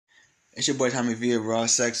It's your boy Tommy V of Raw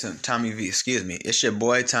Sex and Tommy V. Excuse me. It's your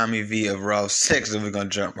boy Tommy V of Raw Sex, and we're gonna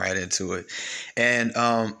jump right into it. And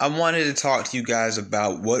I wanted to talk to you guys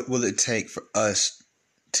about what will it take for us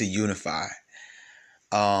to unify.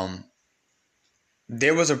 There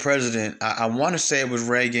was a president. I want to say it was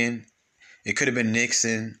Reagan. It could have been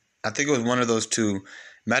Nixon. I think it was one of those two.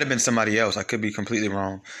 Might have been somebody else. I could be completely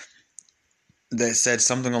wrong. That said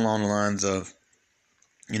something along the lines of,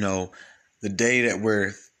 the day that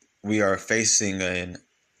we are facing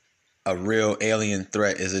a real alien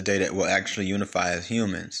threat is a day that will actually unify as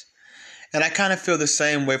humans. And I kind of feel the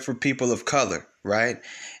same way for people of color, right?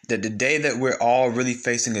 That the day that we're all really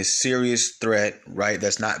facing a serious threat, right,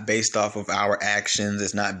 that's not based off of our actions,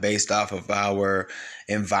 it's not based off of our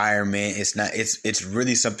environment, it's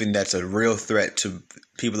really something that's a real threat to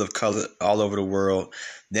people of color all over the world,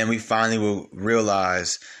 then we finally will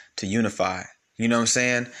realize to unify. You know what I'm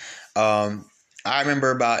saying? I remember,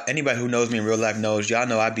 about anybody who knows me in real life knows, y'all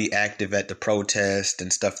know I be active at the protest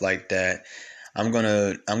and stuff like that. I'm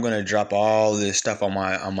gonna drop all this stuff on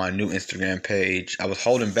my new Instagram page. I was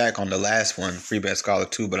holding back on the last one, Free Bad Scholar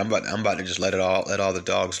 2, but I'm about to just let all the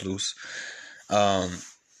dogs loose on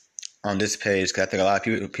this page, because I think a lot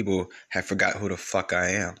of people have forgot who the fuck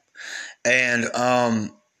I am. And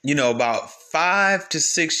about 5 to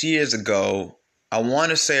 6 years ago, I want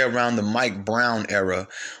to say around the Mike Brown era,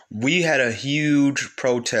 we had a huge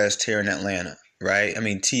protest here in Atlanta, right? I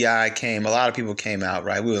mean, T.I. came, a lot of people came out,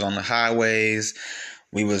 right? We was on the highways.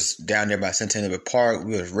 We was down there by Centennial Park.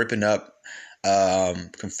 We was ripping up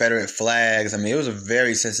Confederate flags. I mean, it was a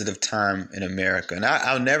very sensitive time in America. And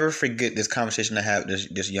I'll never forget this conversation I had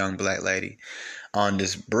with this young black lady on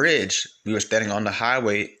this bridge. We were standing on the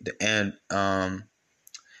highway and I'll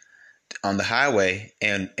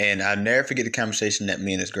never forget the conversation that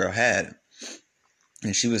me and this girl had.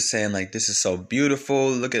 And she was saying, like, this is so beautiful.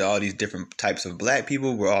 Look at all these different types of black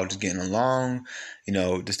people. We're all just getting along.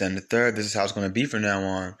 This, that, and the third. This is how it's going to be from now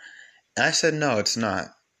on. And I said, no, it's not.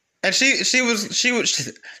 And she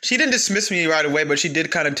didn't dismiss me right away, but she did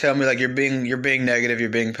kind of tell me, like, you're being negative, you're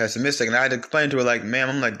being pessimistic. And I had to explain to her, like, ma'am,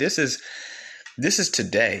 I'm like, this is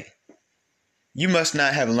today. You must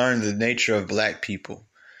not have learned the nature of black people.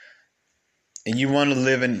 And you want to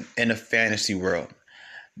live in a fantasy world.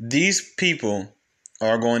 These people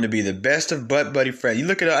are going to be the best of butt buddy friends. You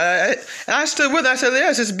look at it, and I stood with her. I said,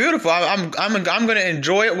 yes, it's beautiful. I'm going to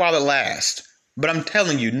enjoy it while it lasts. But I'm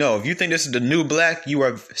telling you, no, if you think this is the new black, you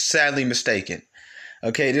are sadly mistaken.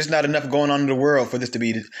 Okay, there's not enough going on in the world for this to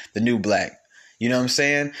be the new black. You know what I'm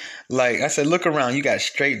saying? Like I said, look around. You got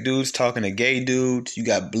straight dudes talking to gay dudes. You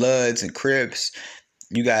got Bloods and Crips.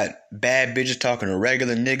 You got bad bitches talking to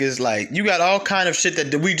regular niggas. Like, you got all kind of shit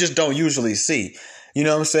that we just don't usually see. You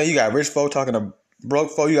know what I'm saying? You got rich folk talking to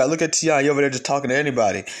broke folk. You got, look at T.I. You over there just talking to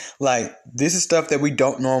anybody. Like, this is stuff that we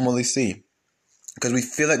don't normally see, because we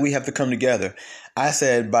feel like we have to come together. I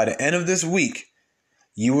said, by the end of this week,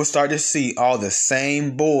 you will start to see all the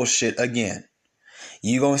same bullshit again.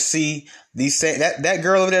 You gonna see that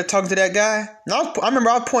girl over there talking to that guy. I remember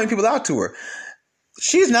I was pointing people out to her.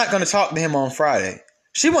 She's not gonna talk to him on Friday.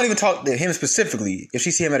 She won't even talk to him specifically. If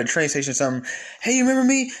she see him at a train station or something, hey, you remember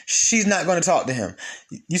me? She's not going to talk to him.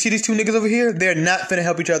 You see these two niggas over here? They're not finna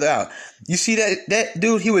help each other out. You see that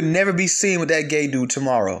dude? He would never be seen with that gay dude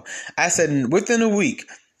tomorrow. I said within a week,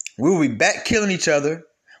 we will be back killing each other.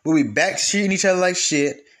 We'll be back treating each other like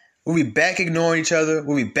shit. We'll be back ignoring each other.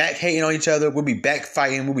 We'll be back hating on each other. We'll be back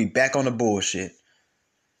fighting. We'll be back on the bullshit.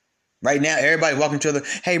 Right now, everybody walking to each other.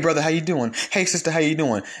 Hey, brother, how you doing? Hey, sister, how you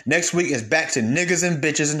doing? Next week is back to niggas and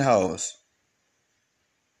bitches and hoes.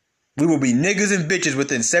 We will be niggas and bitches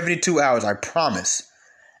within 72 hours, I promise.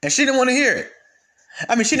 And she didn't want to hear it.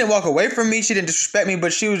 I mean, she didn't walk away from me. She didn't disrespect me,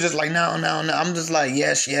 but she was just like, no. I'm just like,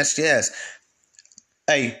 yes.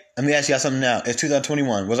 Hey, let me ask y'all something now. It's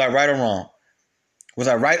 2021. Was I right or wrong? Was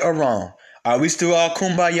I right or wrong? Are we still all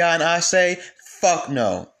kumbaya and I say? Fuck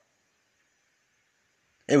no.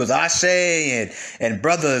 It was Ashe and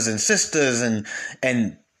brothers and sisters and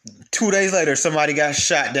 2 days later somebody got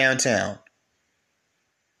shot downtown.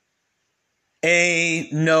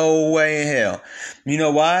 Ain't no way in hell. You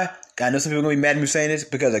know why? I know some people are going to be mad at me saying this,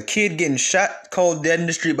 because a kid getting shot cold dead in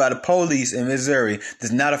the street by the police in Missouri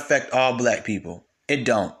does not affect all black people. It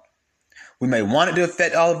don't. We may want it to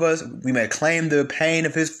affect all of us. We may claim the pain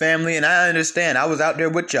of his family, and I understand. I was out there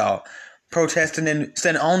with y'all, protesting and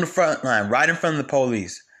standing on the front line, right in front of the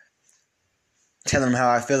police, telling them how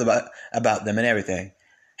I feel about them and everything.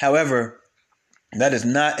 However, that is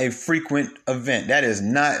not a frequent event. That is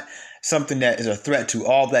not something that is a threat to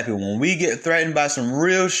all black people. When we get threatened by some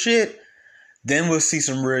real shit, Then we'll see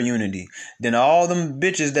some real unity. Then all them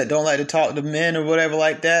bitches that don't like to talk to men or whatever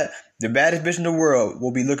like that, the baddest bitch in the world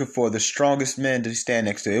will be looking for the strongest man to stand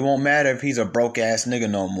next to. It won't matter if he's a broke ass nigga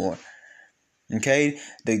no more. Okay?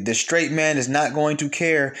 The straight man is not going to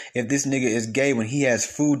care if this nigga is gay when he has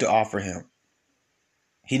food to offer him.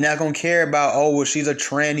 He's not going to care about, oh, well, she's a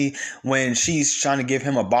tranny when she's trying to give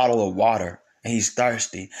him a bottle of water and he's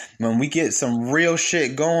thirsty. When we get some real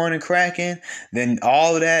shit going and cracking, then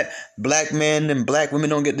all of that black men and black women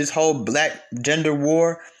don't get this whole black gender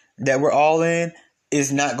war that we're all in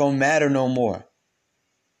is not going to matter no more.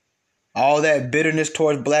 All that bitterness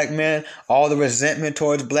towards black men, all the resentment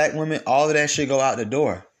towards black women, all of that shit go out the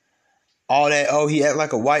door. All that, oh, he act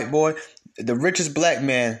like a white boy. The richest black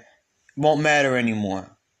man won't matter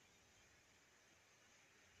anymore.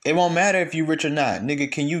 It won't matter if you rich or not.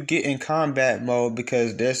 Nigga, can you get in combat mode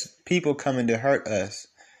because there's people coming to hurt us?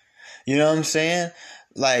 You know what I'm saying?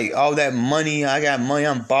 Like, all that money, I got money,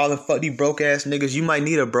 I'm balling, fuck these broke ass niggas. You might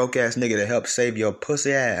need a broke ass nigga to help save your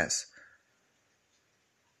pussy ass.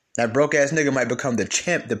 That broke ass nigga might become the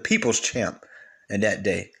champ, the people's champ in that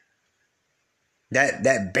day.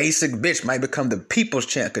 That basic bitch might become the people's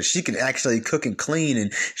champ because she can actually cook and clean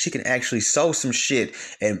and she can actually sew some shit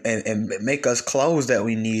and make us clothes that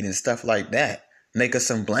we need and stuff like that. Make us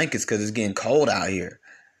some blankets because it's getting cold out here.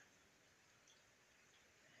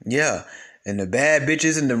 Yeah. And the bad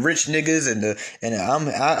bitches and the rich niggas and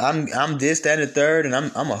I'm this, that, and the third, and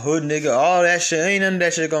I'm a hood nigga. All that shit, ain't none of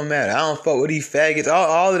that shit gonna matter. I don't fuck with these faggots.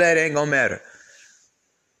 All of that ain't gonna matter.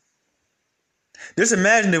 Just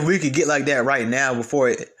imagine if we could get like that right now before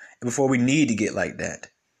we need to get like that.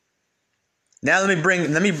 Now let me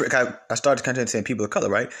bring. I started content saying people of color,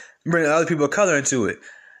 right? Bring other people of color into it.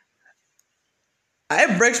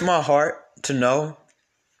 It breaks my heart to know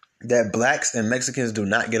that blacks and Mexicans do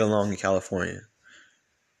not get along in California.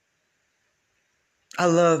 I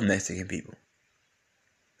love Mexican people.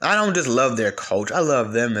 I don't just love their culture. I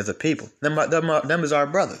love them as a people. Them is our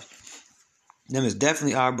brothers. Them is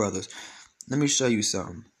definitely our brothers. Let me show you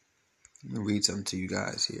something. Let me read something to you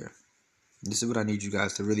guys here. This is what I need you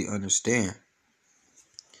guys to really understand.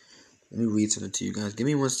 Let me read something to you guys. Give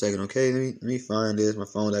me 1 second, okay? Let me find this. My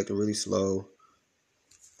phone's acting really slow.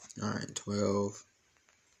 All right, 12.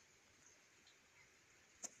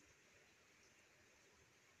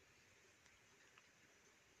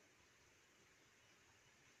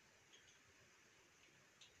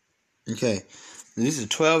 Okay, these are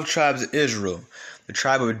 12 tribes of Israel. The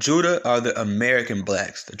tribe of Judah are the American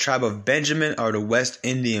blacks. The tribe of Benjamin are the West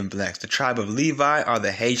Indian blacks. The tribe of Levi are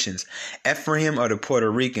the Haitians. Ephraim are the Puerto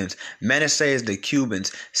Ricans. Manasseh is the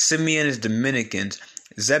Cubans. Simeon is Dominicans.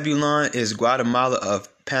 Zebulun is Guatemala of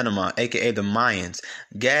Panama, aka the Mayans.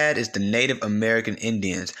 Gad is the Native American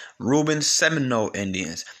Indians. Reuben, Seminole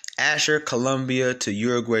Indians. Asher, Colombia to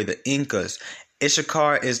Uruguay, the Incas.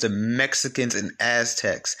 Issachar is the Mexicans and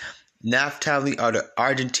Aztecs. Naphtali are the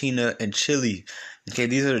Argentina and Chile. Okay,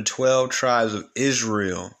 these are the 12 tribes of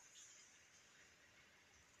Israel.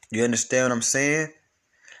 You understand what I'm saying?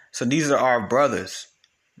 So these are our brothers.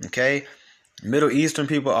 Okay? Middle Eastern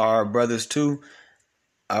people are our brothers too.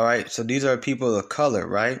 Alright, so these are people of color,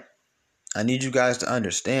 right? I need you guys to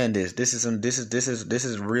understand this. This is real. This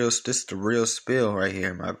is the real spill right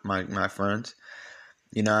here, my friends.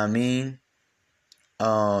 You know what I mean?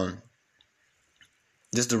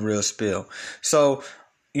 This is the real spill. So,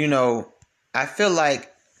 I feel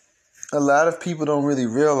like a lot of people don't really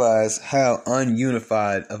realize how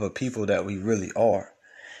ununified of a people that we really are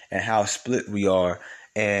and how split we are.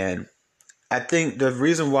 And I think the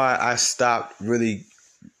reason why I stopped really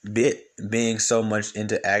being so much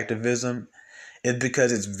into activism is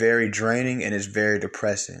because it's very draining and it's very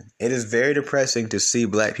depressing. It is very depressing to see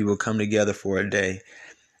black people come together for a day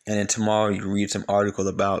and then tomorrow you read some article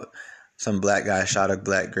about some black guy shot a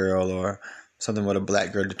black girl or something with a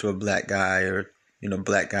black girl to a black guy, or,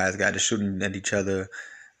 black guys got to shooting at each other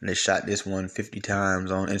and they shot this one 50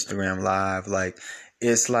 times on Instagram Live. Like,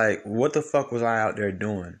 it's like, what the fuck was I out there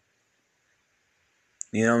doing?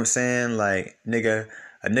 You know what I'm saying? Like, a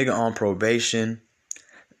nigga on probation,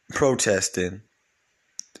 protesting,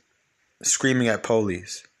 screaming at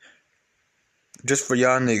police. Just for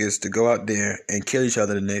y'all niggas to go out there and kill each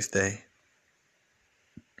other the next day.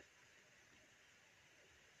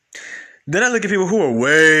 Then I look at people who are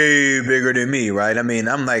way bigger than me, right? I mean,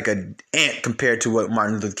 I'm like an ant compared to what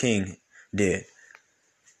Martin Luther King did.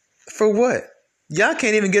 For what? Y'all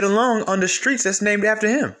can't even get along on the streets that's named after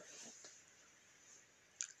him.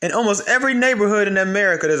 In almost every neighborhood in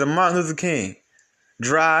America, there's a Martin Luther King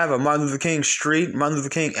Drive, a Martin Luther King Street, Martin Luther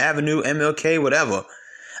King Avenue, MLK, whatever.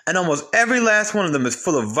 And almost every last one of them is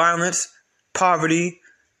full of violence, poverty,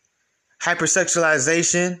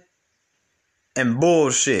 hypersexualization, and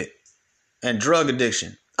bullshit, and drug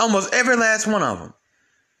addiction. Almost every last one of them.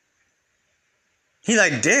 He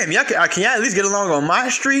like, damn, can y'all at least get along on my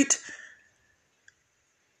street?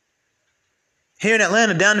 Here in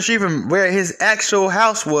Atlanta, down the street from where his actual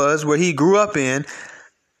house was, where he grew up in,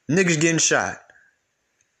 niggas getting shot.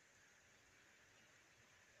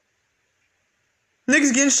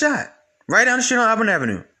 Niggas getting shot. Right down the street on Auburn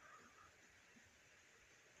Avenue.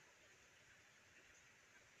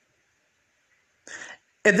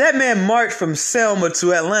 If that man marched from Selma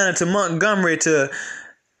to Atlanta to Montgomery to...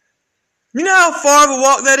 You know how far of a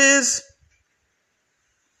walk that is?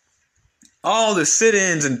 All the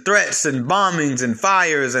sit-ins and threats and bombings and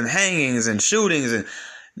fires and hangings and shootings, and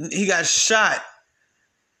he got shot.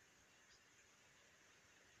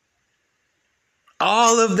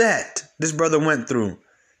 All of that this brother went through.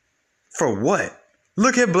 For what?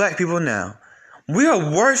 Look at black people now. We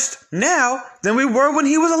are worse now than we were when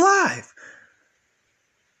he was alive.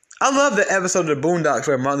 I love the episode of the Boondocks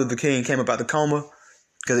where Martin Luther King came up out the coma.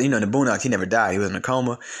 Because, in the Boondocks, he never died. He was in a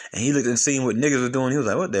coma. And he looked and seen what niggas was doing. He was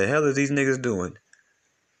like, what the hell is these niggas doing?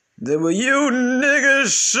 They were, you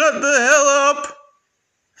niggas, shut the hell up.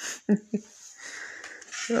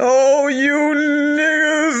 Oh, you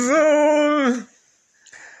niggas. Oh.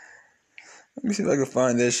 Let me see if I can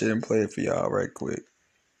find that shit and play it for y'all right quick.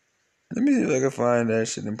 Let me see if I can find that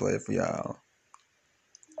shit and play it for y'all.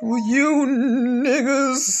 Well, you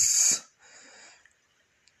niggas.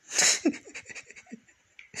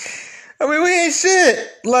 I mean, we ain't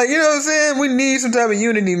shit. Like, you know what I'm saying? We need some type of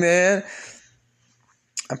unity, man.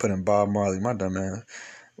 I put in Bob Marley, my dumb ass.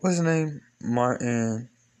 What's his name? Martin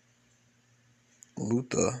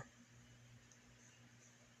Luther.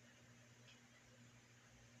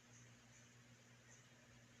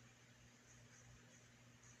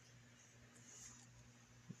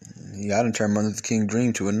 Yeah, I done turned Martin Luther King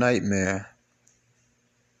dream to a nightmare.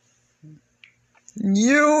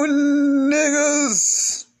 You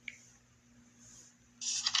niggas.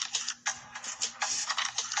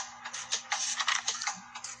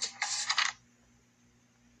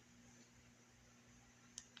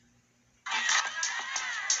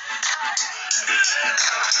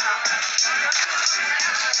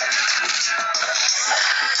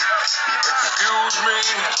 Excuse me,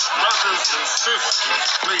 brothers and sisters,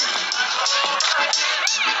 please.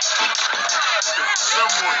 If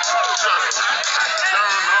someone just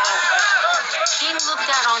turn off. King looked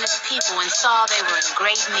out on his people and saw they were in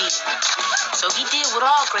great need. So he did what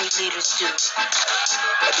all great leaders do.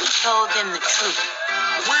 He told them the truth.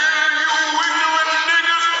 Will you ignorant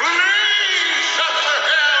niggas please shut the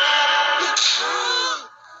hell up?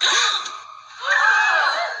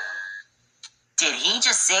 Did he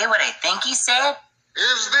just say what I think he said?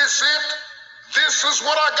 Is this it? This is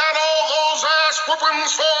what I got all those ass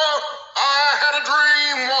whoopings for? I had a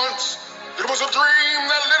dream once. It was a dream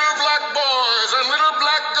that little black boys and little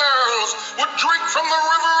black girls would drink from the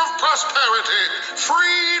river of prosperity,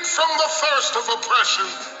 freed from the thirst of oppression.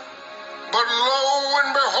 But lo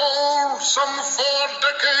and behold, some 4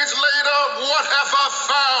 decades later, what have I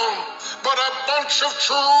found but a bunch of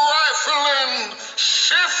trifling,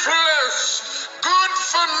 shiftless,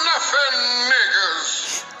 good-for-nothing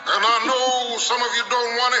niggas? And I know some of you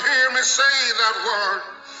don't want to hear me say that word.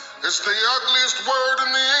 It's the ugliest word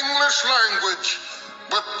in the English language,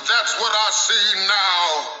 but that's what I see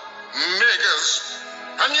now, niggas.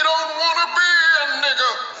 And you don't want to be a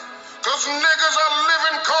nigga, because niggas are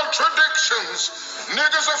living contradictions.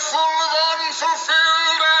 Niggas are full of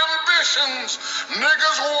unfulfilled ambitions.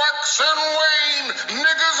 Niggas wax and wane.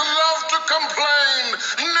 Niggas love to complain.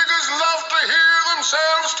 Niggas love to hear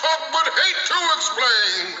themselves talk but hate to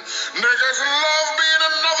explain. Niggas love being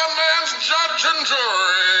another man's judge and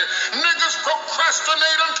jury. Niggas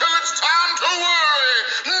procrastinate until it's time to worry.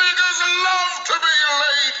 Niggas love to be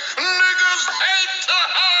late. Niggas hate to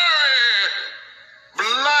hurry.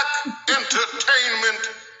 Black entertainment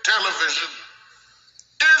television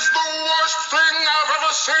is the worst thing I've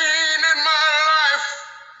ever seen in my life.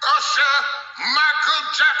 Usher, Michael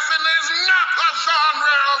Jackson is not a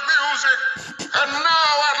genre of music. And now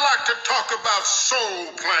I'd like to talk about soul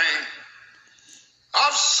playing.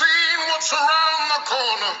 I've seen what's around the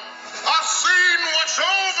corner. I've seen what's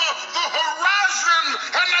over the horizon.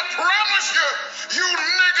 And I promise you, you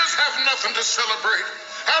niggas have nothing to celebrate.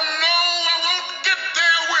 And no, I won't get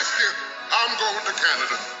there with you. I'm going to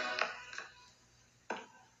Canada.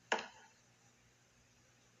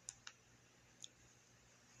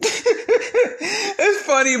 It's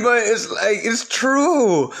funny, but it's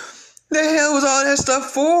true. The hell was all that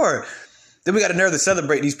stuff for? Then we got to nerve to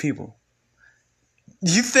celebrate these people.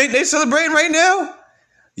 You think they celebrating right now?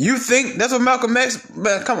 You think that's what Malcolm X?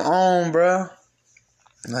 Man, come on, bro.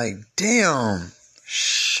 Like, damn,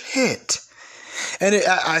 shit. And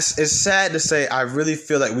it's sad to say, I really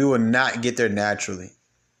feel like we will not get there naturally.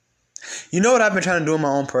 You know what I've been trying to do in my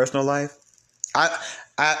own personal life?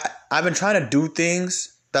 I've been trying to do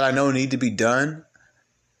things that I know need to be done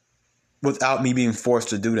without me being forced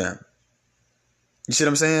to do them. You see what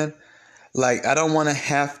I'm saying? Like, I don't want to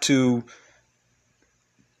have to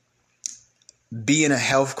be in a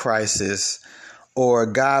health crisis or,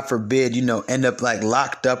 God forbid, end up like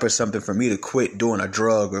locked up or something for me to quit doing a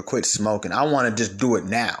drug or quit smoking. I want to just do it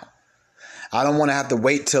now. I don't want to have to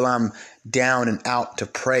wait till I'm down and out to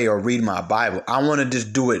pray or read my Bible. I want to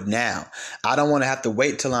just do it now. I don't want to have to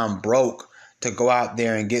wait till I'm broke to go out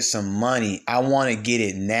there and get some money. I want to get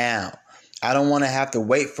it now. I don't want to have to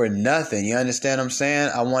wait for nothing. You understand what I'm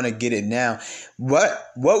saying? I want to get it now. What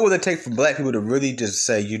will it take for black people to really just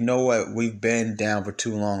say, you know what? We've been down for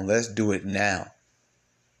too long. Let's do it now.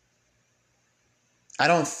 I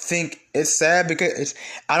don't think it's sad because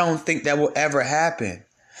I don't think that will ever happen.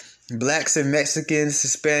 Blacks and Mexicans,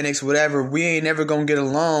 Hispanics, whatever, we ain't never going to get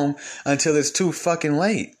along until it's too fucking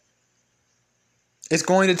late. It's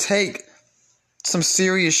going to take some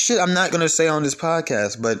serious shit. I'm not going to say on this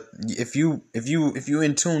podcast, but if you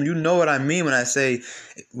in tune, you know what I mean when I say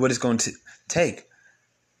what it's going to take.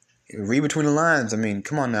 Read between the lines. I mean,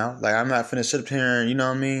 come on now. Like, I'm not finna sit up here and, you know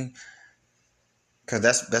what I mean? Because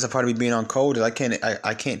that's a part of me being on code. I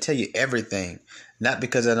can't tell you everything. Not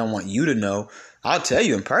because I don't want you to know. I'll tell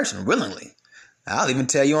you in person, willingly. I'll even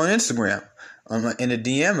tell you on Instagram, in a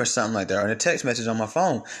DM or something like that, or in a text message on my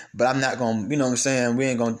phone. But I'm not going to, you know what I'm saying? We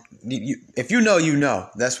ain't going to, if you know, you know.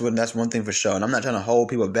 That's one thing for sure. And I'm not trying to hold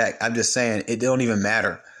people back. I'm just saying it don't even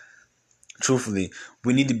matter. Truthfully,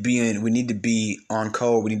 we need to be on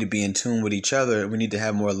code. We need to be in tune with each other. We need to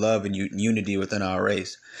have more love and unity within our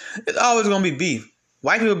race. It's always going to be beef.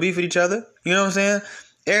 White people beef with each other. You know what I'm saying?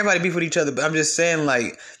 Everybody beef with each other. But I'm just saying,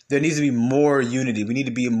 like, there needs to be more unity. We need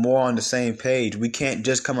to be more on the same page. We can't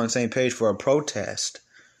just come on the same page for a protest.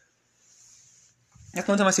 That's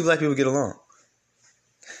the only time I see black people get along.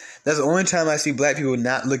 That's the only time I see black people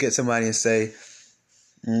not look at somebody and say,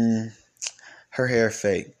 her hair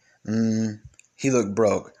fake. He look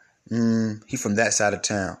broke. He from that side of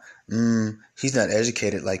town. He's not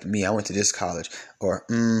educated like me. I went to this college. Or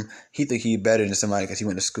he think he better than somebody because he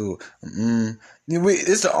went to school.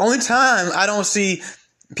 It's the only time I don't see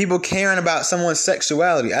people caring about someone's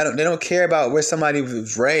sexuality. They don't care about where somebody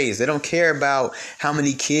was raised. They don't care about how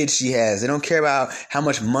many kids she has. They don't care about how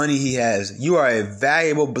much money he has. You are a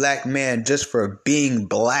valuable black man just for being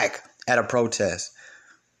black at a protest.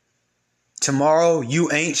 Tomorrow, you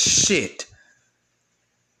ain't shit.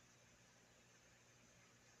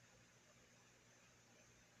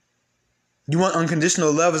 You want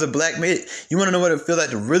unconditional love as a black man? You want to know what it feels like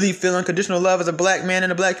to really feel unconditional love as a black man in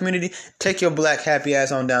the black community? Take your black happy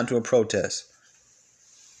ass on down to a protest.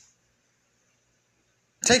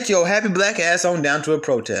 Take your happy black ass on down to a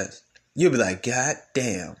protest. You'll be like, God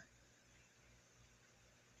damn.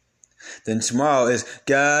 Then tomorrow is,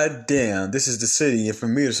 God damn, this is the city, and for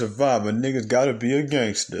me to survive, a nigga's gotta be a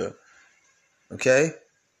gangster. Okay?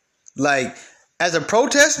 Like, as a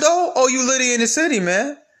protest though, oh, you litty in the city,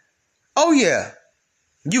 man. Oh yeah.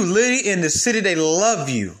 You litty in the city, they love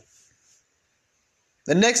you.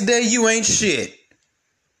 The next day, you ain't shit.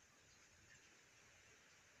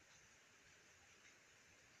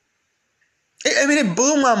 It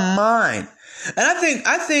blew my mind. And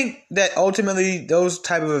I think that ultimately those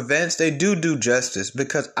type of events, they do justice,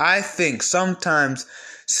 because I think sometimes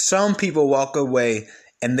some people walk away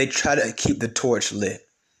and they try to keep the torch lit.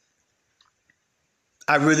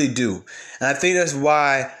 I really do. And I think that's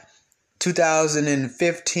why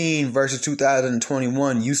 2015 versus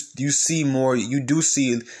 2021, you do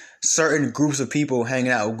see certain groups of people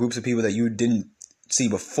hanging out with groups of people that you didn't see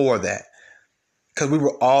before that. Because we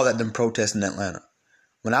were all at them protests in Atlanta.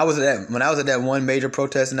 When I was at that one major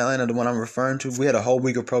protest in Atlanta, the one I'm referring to, we had a whole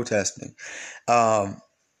week of protesting.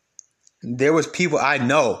 There was people I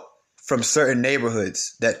know from certain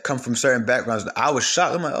neighborhoods that come from certain backgrounds. I was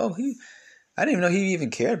shocked. I'm like, I didn't even know he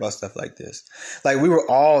even cared about stuff like this. Like, we were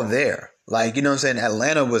all there. Like, you know what I'm saying?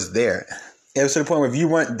 Atlanta was there. It was to the point where if you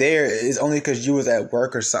weren't there, it's only because you was at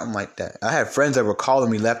work or something like that. I had friends that were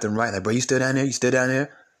calling me left and right. Like, bro, you still down there? You still down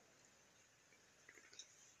there?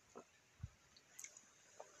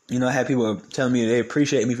 You know, I had people telling me they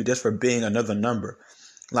appreciate me for being another number.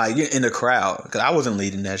 Like, in the crowd. Because I wasn't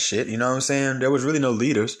leading that shit. You know what I'm saying? There was really no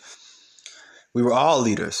leaders. We were all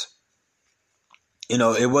leaders. You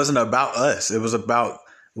know, it wasn't about us. It was about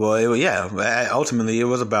Well, yeah, ultimately it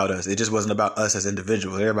was about us. It just wasn't about us as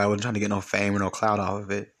individuals. Everybody wasn't trying to get no fame or no clout off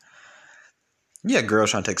of it. Yeah,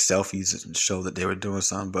 girls trying to take selfies and show that they were doing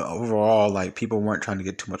something, but overall, like, people weren't trying to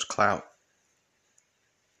get too much clout.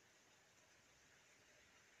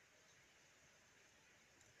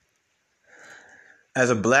 As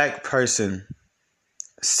a black person,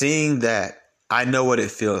 seeing that, I know what it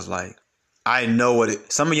feels like.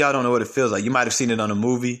 Some of y'all don't know what it feels like. You might have seen it on a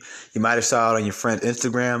movie. You might have saw it on your friend's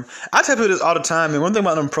Instagram. I tell people this all the time. And one thing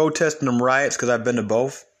about them protests and them riots, because I've been to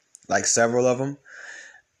both, like several of them,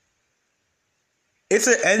 it's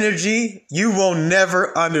an energy you will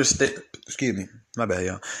never understand. Excuse me. My bad,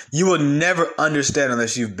 y'all. You will never understand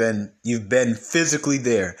unless you've been physically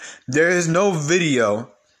there. There is no video.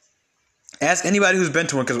 Ask anybody who's been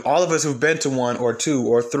to one, because all of us who've been to one or two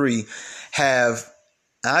or three have.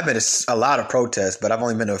 I've been to a lot of protests, but I've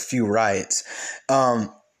only been to a few riots.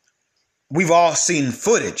 We've all seen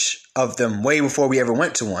footage of them way before we ever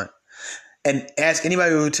went to one. And ask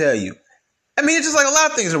anybody who will tell you. I mean, it's just like a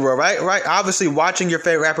lot of things in the world, right? Right? Obviously, watching your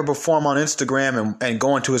favorite rapper perform on Instagram and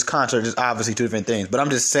going to his concert is obviously two different things. But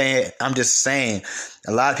I'm just saying,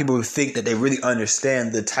 a lot of people who think that they really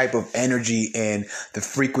understand the type of energy and the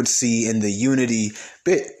frequency and the unity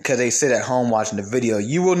because they sit at home watching the video.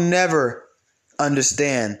 You will never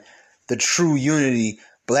understand the true unity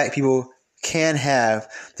black people can have,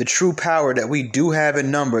 the true power that we do have in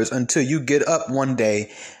numbers until you get up one day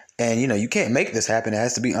and, you can't make this happen. It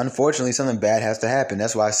has to be, unfortunately, something bad has to happen.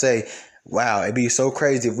 That's why I say, wow, it'd be so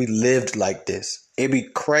crazy if we lived like this. It'd be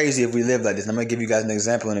crazy if we lived like this. And I'm going to give you guys an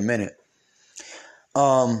example in a minute.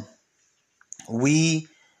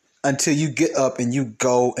 Until you get up and you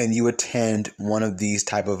go and you attend one of these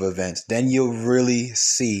type of events, then you'll really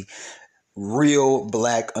see real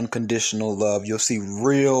black unconditional love. You'll see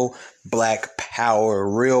real black power,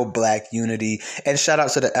 real black unity. And shout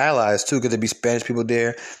out to the allies too, because there'd be Spanish people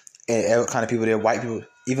there and every kind of people there, white people.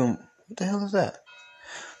 Even, what the hell is that?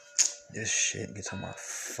 This shit gets on my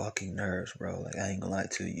fucking nerves, bro. Like, I ain't gonna lie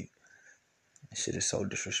to you. This shit is so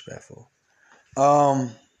disrespectful. You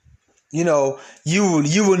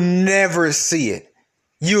will never see it.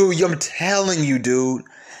 I'm telling you, dude.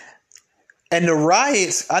 And the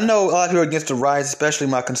riots, I know a lot of people are against the riots, especially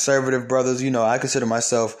my conservative brothers. I consider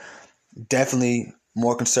myself definitely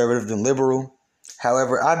more conservative than liberal.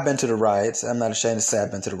 However, I've been to the riots. I'm not ashamed to say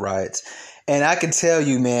I've been to the riots. And I can tell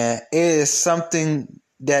you, man, it is something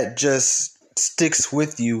that just sticks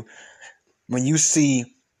with you when you see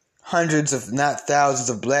hundreds, if not thousands,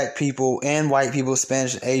 of black people and white people,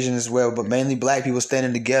 Spanish and Asian as well, but mainly black people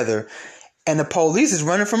standing together. And the police is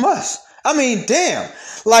running from us. I mean, damn.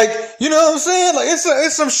 Like, you know what I'm saying? Like,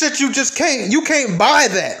 it's some shit you just can't. You can't buy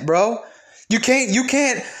that, bro. You can't,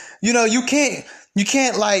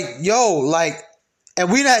 and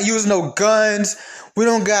we not using no guns. We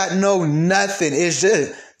don't got no nothing. It's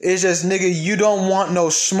just, nigga, you don't want no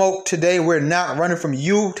smoke today. We're not running from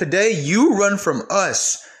you today. You run from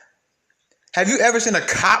us. Have you ever seen a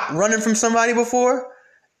cop running from somebody before?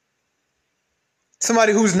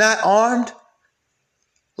 Somebody who's not armed?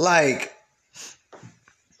 Like,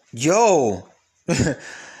 yo,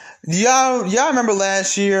 y'all remember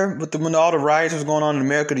last year when all the riots was going on in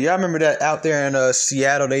America? Do y'all remember that out there in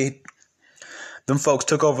Seattle? Them folks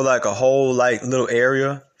took over like a whole like little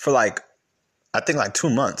area for like, I think like 2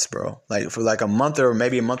 months, bro. Like for like a month or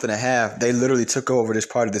maybe a month and a half, they literally took over this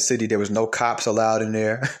part of the city. There was no cops allowed in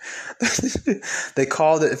there. They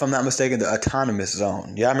called it, if I'm not mistaken, the autonomous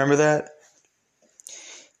zone. Y'all remember that?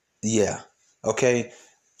 Yeah. Okay.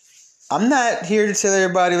 I'm not here to tell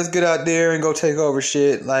everybody let's get out there and go take over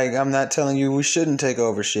shit. Like, I'm not telling you we shouldn't take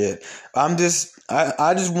over shit. I just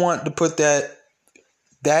want to put that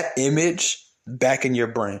image back in your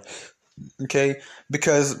brain. Okay?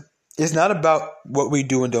 Because it's not about what we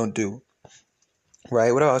do and don't do.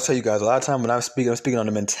 Right? What I'll tell you guys, a lot of time when I'm speaking on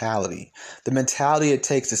the mentality. The mentality it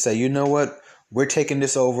takes to say, you know what? We're taking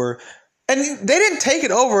this over. And they didn't take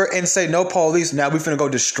it over and say, no police, now we're finna go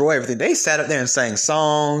destroy everything. They sat up there and sang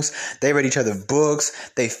songs. They read each other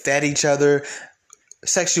books. They fed each other.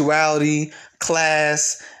 Sexuality,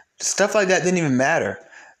 class, stuff like that didn't even matter.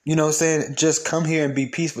 You know what I'm saying? Just come here and be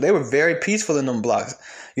peaceful. They were very peaceful in them blocks.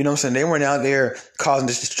 You know what I'm saying? They weren't out there causing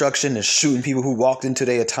destruction and shooting people who walked into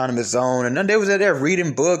their autonomous zone. And then they was out there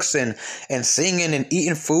reading books and singing and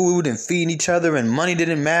eating food and feeding each other, and money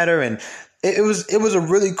didn't matter. And it was a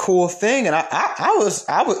really cool thing, and I was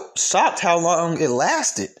shocked how long it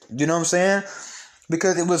lasted. You know what I'm saying?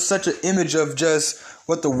 Because it was such an image of just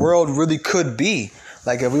what the world really could be.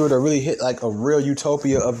 Like if we were to really hit like a real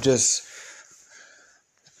utopia of just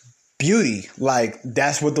beauty. Like,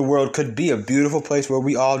 that's what the world could be, a beautiful place where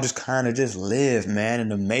we all just kind of just live, man. And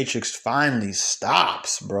the Matrix finally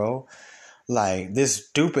stops, bro. Like, this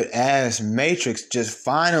stupid ass Matrix just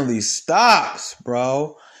finally stops,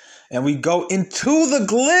 bro. And we go into the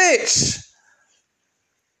glitch.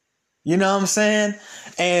 You know what I'm saying?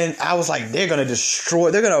 And I was like, they're going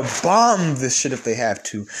to bomb this shit if they have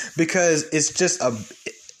to. Because it's just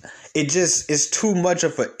it's too much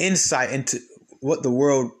of an insight into what the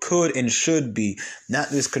world could and should be. Not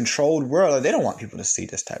this controlled world. They don't want people to see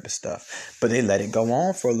this type of stuff. But they let it go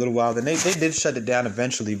on for a little while. Then they did shut it down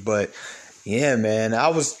eventually. But yeah, man, I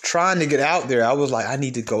was trying to get out there. I was like, I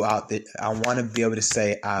need to go out there. I want to be able to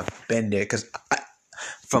say I've been there. Because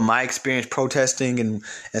from my experience protesting and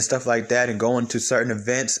stuff like that and going to certain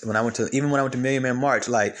events, when I went to Million Man March,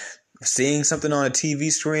 like seeing something on a TV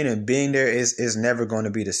screen and being there is never going to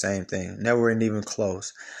be the same thing. Never even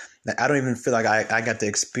close. Like, I don't even feel like I got to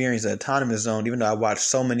experience the autonomous zone, even though I watched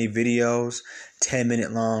so many videos,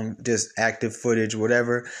 10-minute long, just active footage,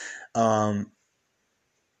 whatever.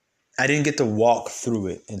 I didn't get to walk through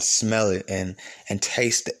it and smell it and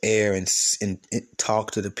taste the air and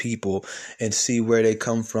talk to the people and see where they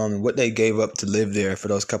come from and what they gave up to live there for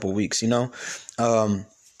those couple weeks, you know?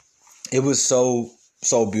 It was so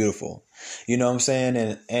beautiful. You know what I'm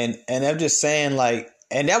saying? And I'm just saying, like,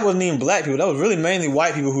 and that wasn't even black people. That was really mainly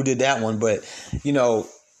white people who did that one. But, you know,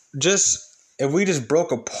 just if we just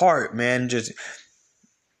broke apart, man, just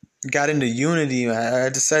got into unity. I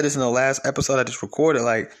just said this in the last episode I just recorded,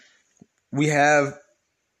 like, whether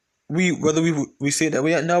we see that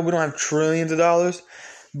we don't have trillions of dollars,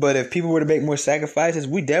 but if people were to make more sacrifices,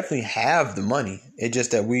 we definitely have the money. It's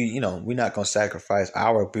just that we're not going to sacrifice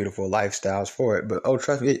our beautiful lifestyles for it. But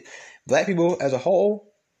trust me, black people as a whole,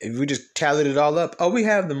 if we just tallied it all up, we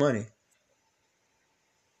have the money.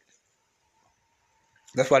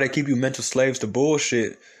 That's why they keep you mental slaves to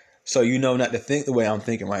bullshit, so you know not to think the way I'm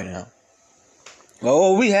thinking right now.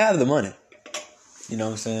 We have the money. You know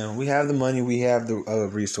what I'm saying? We have the money. We have the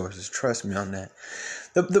resources. Trust me on that.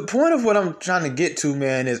 The point of what I'm trying to get to,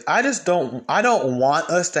 man, is I don't want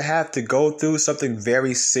us to have to go through something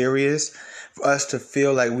very serious for us to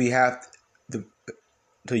feel like we have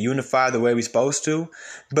to unify the way we're supposed to.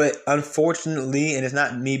 But unfortunately, and it's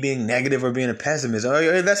not me being negative or being a pessimist,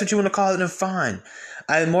 if that's what you want to call it, then fine.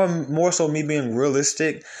 More so me being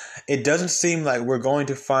realistic. It doesn't seem like we're going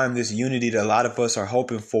to find this unity that a lot of us are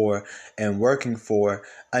hoping for and working for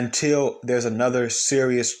until there's another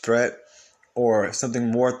serious threat or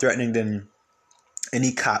something more threatening than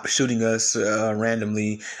any cop shooting us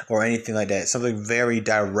randomly or anything like that. Something very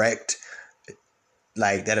direct,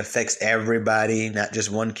 like that affects everybody, not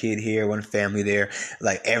just one kid here, one family there.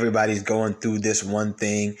 Like everybody's going through this one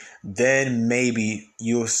thing. Then maybe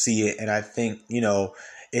you'll see it. And I think,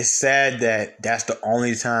 it's sad that that's the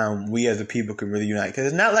only time we as a people can really unite. Because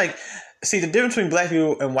it's not like, see, the difference between black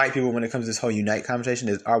people and white people when it comes to this whole unite conversation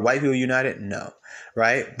is, are white people united? No.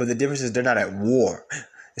 Right? But the difference is they're not at war.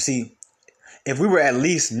 See, if we were at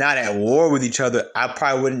least not at war with each other, I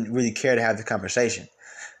probably wouldn't really care to have the conversation.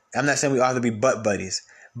 I'm not saying we all have to be butt buddies,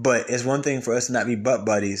 but it's one thing for us to not be butt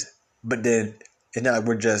buddies, but then it's not like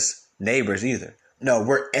we're just neighbors either. No,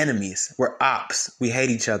 we're enemies. We're ops. We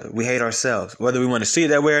hate each other. We hate ourselves, whether we want to see it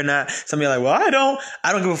that way or not. Some of you are like, well,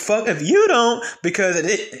 I don't give a fuck if you don't, because at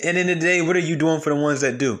the end of the day, what are you doing for the ones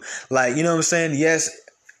that do? Like, you know what I'm saying? Yes,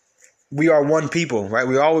 we are one people, right?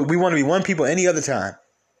 We want to be one people any other time.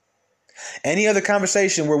 Any other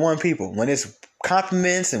conversation, we're one people. When it's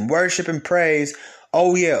compliments and worship and praise,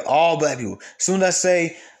 oh yeah, all black people. As soon as I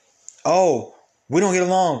say, we don't get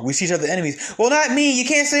along, we see each other enemies. Well, not me. You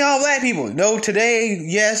can't say all black people. No, today,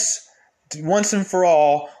 yes, once and for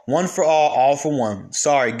all, one for all for one.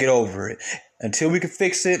 Sorry, get over it. Until we can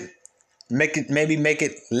fix it, make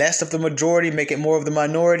it less of the majority, make it more of the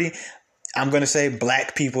minority. I'm going to say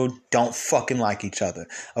black people don't fucking like each other.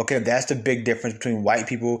 Okay, that's the big difference between white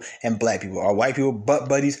people and black people. Are white people butt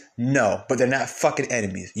buddies? No, but they're not fucking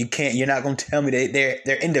enemies. You're not going to tell me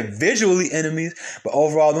they're individually enemies, but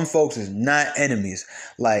overall them folks is not enemies,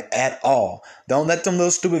 like at all. Don't let them little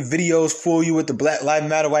stupid videos fool you with the Black Lives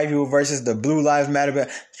Matter white people versus the Blue Lives Matter.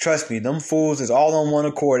 Trust me, them fools is all on one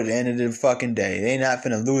accord at the end of the fucking day. They not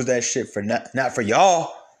finna lose that shit for not for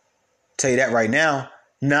y'all. Tell you that right now.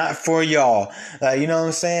 Not for y'all. You know what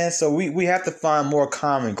I'm saying? So we have to find more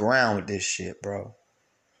common ground with this shit, bro.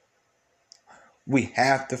 We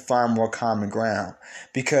have to find more common ground.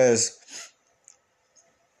 Because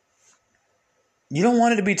you don't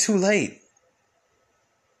want it to be too late.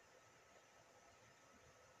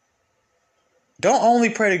 Don't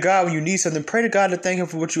only pray to God when you need something. Pray to God to thank Him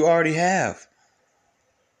for what you already have.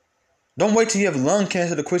 Don't wait till you have lung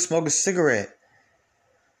cancer to quit smoking a cigarette.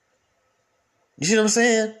 You see what I'm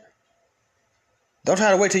saying? Don't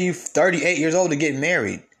try to wait till you're 38 years old to get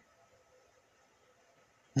married.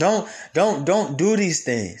 Don't do these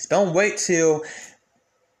things. Don't wait till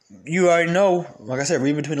you already know, like I said,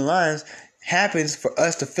 read between the lines, happens for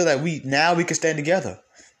us to feel like we can stand together.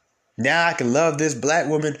 Now I can love this black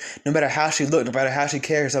woman no matter how she look, no matter how she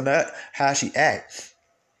carries, no matter how she act.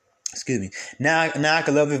 Excuse me. Now I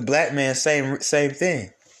can love this black man, same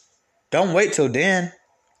thing. Don't wait till then.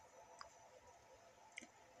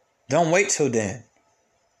 Don't wait till then.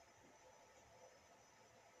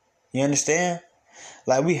 You understand?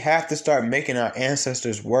 Like, we have to start making our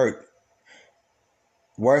ancestors' work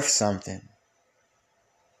worth something.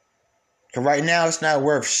 Because right now it's not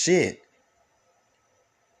worth shit.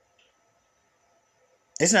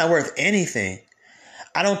 It's not worth anything.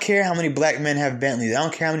 I don't care how many black men have Bentleys. I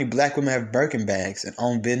don't care how many black women have Birkin bags and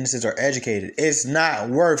own businesses or educated. It's not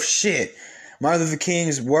worth shit. Martin Luther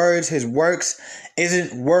King's words, his works,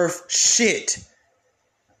 isn't worth shit.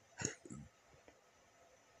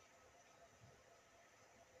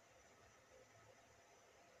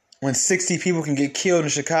 When 60 people can get killed in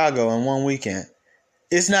Chicago in one weekend,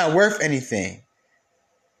 it's not worth anything.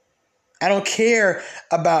 I don't care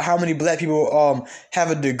about how many black people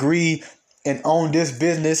have a degree and own this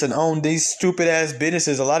business and own these stupid ass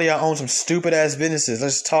businesses. A lot of y'all own some stupid ass businesses.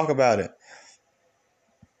 Let's talk about it.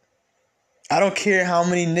 I don't care how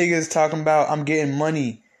many niggas talking about I'm getting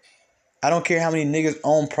money. I don't care how many niggas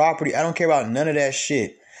own property. I don't care about none of that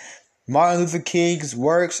shit. Martin Luther King's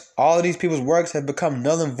works, all of these people's works have become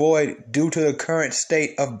null and void due to the current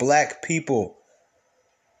state of black people.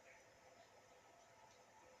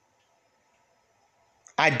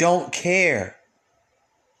 I don't care.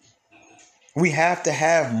 We have to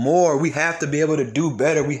have more. We have to be able to do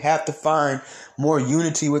better. We have to find more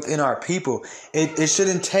unity within our people. It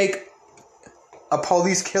shouldn't take a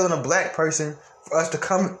police killing a black person for us to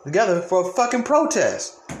come together for a fucking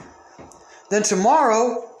protest. Then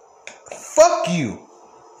tomorrow, fuck you.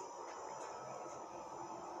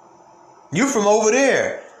 You from over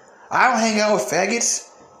there. I don't hang out with faggots.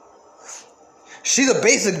 She's a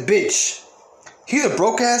basic bitch. He's a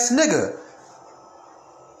broke ass nigga.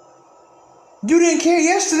 You didn't care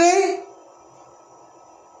yesterday.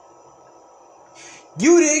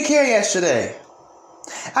 You didn't care yesterday.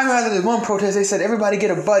 I remember after this one protest, they said, everybody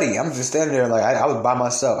get a buddy. I'm just standing there like, I was by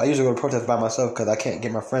myself. I usually go to protest by myself because I can't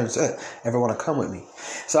get my friends to ever want to come with me.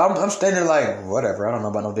 So I'm standing there like, whatever. I don't know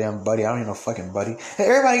about no damn buddy. I don't need no fucking buddy. Hey,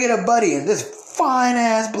 everybody get a buddy. And this fine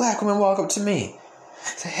ass black woman walk up to me.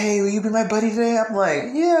 Say, hey, will you be my buddy today? I'm like,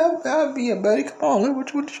 yeah, I'll be a buddy. Come on,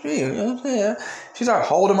 what you mean? You know what I'm saying? She started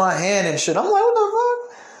holding my hand and shit. I'm like, what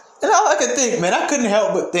the fuck? And all I could think, man, I couldn't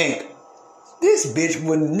help but think, this bitch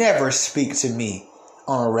would never speak to me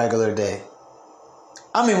on a regular day.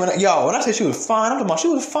 I mean, when I say she was fine, I'm talking about she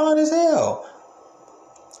was fine as hell.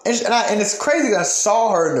 And it's crazy that I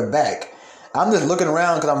saw her in the back. I'm just looking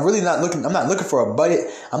around because I'm really not looking. I'm not looking for a buddy.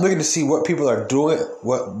 I'm looking to see what people are doing.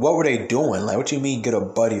 What were they doing? Like, what you mean get a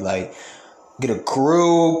buddy? Like, get a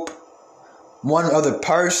group, one other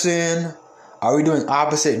person. Are we doing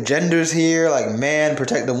opposite genders here? Like, man,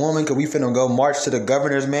 protect the woman because we finna go march to the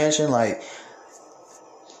governor's mansion? Like,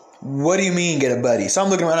 what do you mean get a buddy? So I'm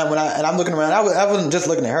looking around I'm looking around. I wasn't just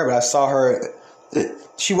looking at her, but I saw her.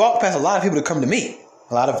 She walked past a lot of people to come to me.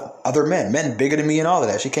 A lot of other men bigger than me and all of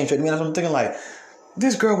that. She came straight to me and I'm thinking like,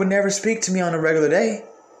 this girl would never speak to me on a regular day.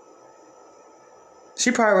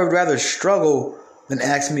 She probably would rather struggle than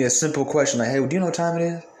ask me a simple question like, hey, do you know what time it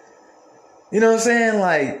is? You know what I'm saying?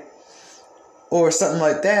 Like, or something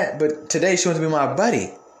like that. But today she wants to be my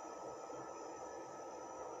buddy.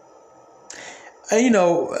 And, you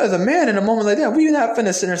know, as a man in a moment like that, we're not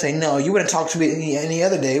finna sit there and say, no, you wouldn't talk to me any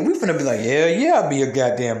other day. We finna be like, yeah, I'll be your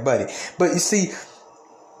goddamn buddy. But you see,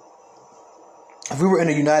 if we were in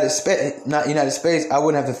the United States, I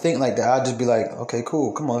wouldn't have to think like that. I'd just be like, okay,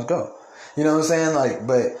 cool, come on, let's go. You know what I'm saying? Like,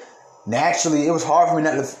 but naturally, it was hard for me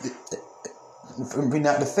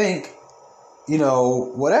not to think, you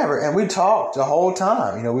know, whatever. And we talked the whole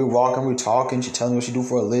time. You know, we were walking, we were talking. She telling me what she do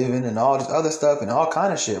for a living and all this other stuff and all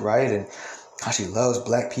kind of shit, right? And how she loves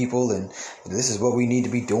black people and this is what we need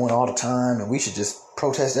to be doing all the time and we should just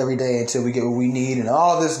protest every day until we get what we need and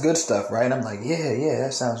all this good stuff, right? And I'm like, yeah,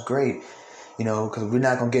 that sounds great. You know, because we're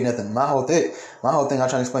not going to get nothing. My whole thing I'm trying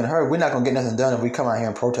to explain to her, we're not going to get nothing done if we come out here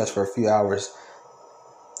and protest for a few hours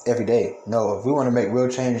every day. No, if we want to make real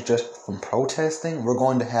change just from protesting, we're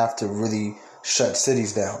going to have to really shut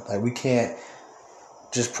cities down. Like, we can't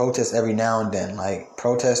just protest every now and then. Like,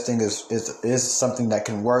 protesting is something that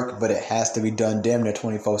can work, but it has to be done damn near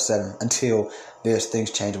 24/7 until there's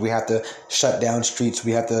things change. We have to shut down streets.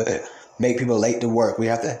 We have to make people late to work. We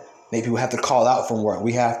have to make people have to call out from work.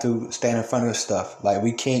 We have to stand in front of stuff. Like,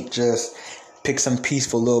 we can't just pick some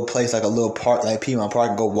peaceful little place like a little park like Piedmont Park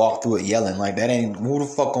and go walk through it yelling. Like, that ain't, who the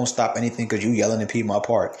fuck gonna stop anything because you yelling in Piedmont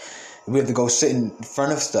Park? We have to go sit in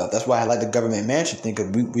front of stuff. That's why I like the government mansion thing,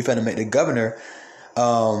 because we've had to make the governor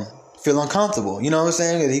feel uncomfortable. You know what I'm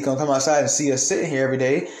saying? That he gonna come outside and see us sitting here every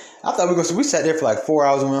day. I thought we sat there for like 4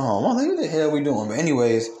 hours and went home. I'm like, what the hell we doing? But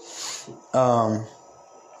anyways,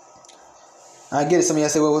 I get it. Some of y'all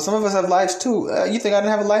say, well, some of us have lives too. You think I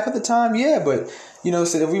didn't have a life at the time? Yeah, but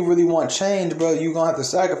so if we really want change, bro, you're gonna have to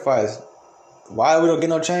sacrifice. Why we don't get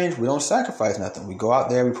no change? We don't sacrifice nothing. We go out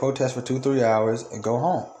there, we protest for 2-3 hours, and go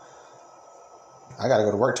home. I gotta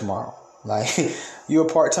go to work tomorrow. Like, you're a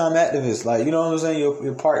part-time activist. Like, you know what I'm saying?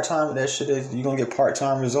 You're part-time with that shit. You're gonna get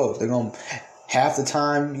part-time results. They're gonna, half the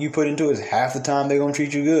time you put into it, half the time they're gonna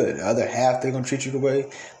treat you good. The other half they're gonna treat you the way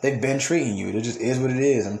they've been treating you. It just is what it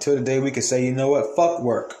is. Until the day we can say, you know what? Fuck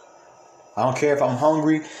work. I don't care if I'm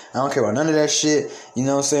hungry. I don't care about none of that shit. You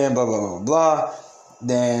know what I'm saying? Blah, blah, blah, blah.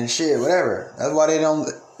 Then shit, whatever. That's why they don't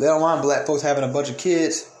want black folks having a bunch of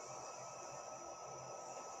kids.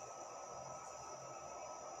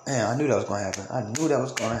 Man, I knew that was going to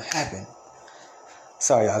happen.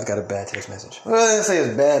 Sorry, y'all, I got a bad text message. Well, I didn't say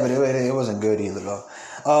it's bad, but it wasn't good either, though.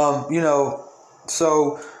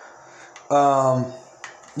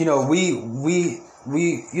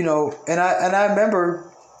 And I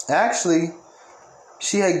remember, actually,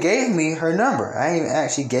 she had gave me her number.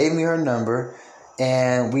 She gave me her number,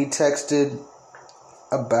 and we texted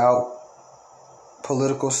about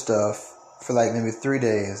political stuff for like maybe 3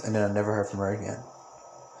 days, and then I never heard from her again.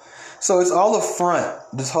 So it's all a front.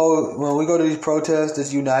 When we go to these protests,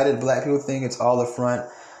 this United Black People thing, it's all a front.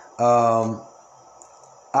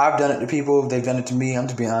 I've done it to people. They've done it to me. I'm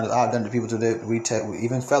to be honest. I've done it to people too.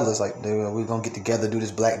 Even fellas, like, we're going to get together, do this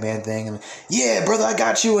black man thing. And, yeah, brother, I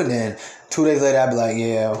got you. And then 2 days later, I'd be like,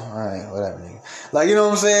 yeah, all right, whatever, nigga. Like, you know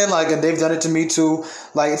what I'm saying? Like, and they've done it to me too.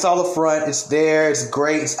 Like, it's all a front. It's there. It's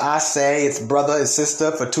great. It's brother, it's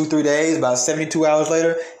sister for 2-3 days. About 72 hours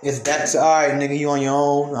later, it's back to, all right, nigga, you on your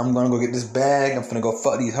own. I'm going to go get this bag. I'm finna go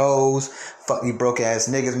fuck these hoes. Fuck these broke ass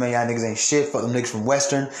niggas, man. Y'all niggas ain't shit. Fuck them niggas from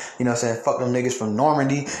Western. You know what I'm saying? Fuck them niggas from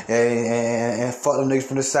Normandy. And fuck them niggas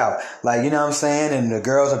from the South. Like, you know what I'm saying? And the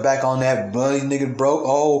girls are back on that bloody nigga broke.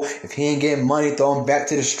 Oh, if he ain't getting money, throw him back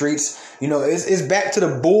to the streets. You know, it's back to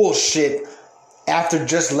the bullshit after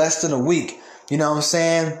just less than a week. You know what I'm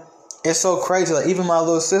saying? It's so crazy. Like, even my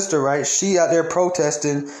little sister, right? She out there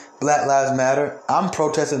protesting Black Lives Matter. I'm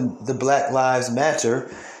protesting the Black Lives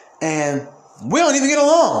Matter. And we don't even get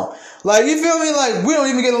along. Like, you feel me? Like, we don't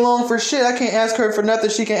even get along for shit. I can't ask her for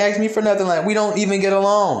nothing. She can't ask me for nothing. Like, we don't even get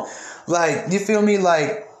along. Like, you feel me?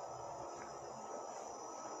 Like,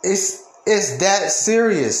 it's that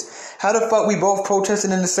serious. How the fuck we both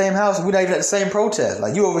protesting in the same house? We not even at the same protest.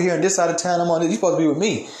 Like, you over here on this side of town, I'm on this. You supposed to be with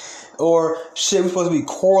me. Or shit, we supposed to be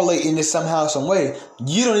correlating this somehow, some way.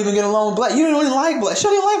 You don't even get along with black. You don't even like black. She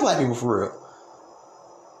don't even like black people for real.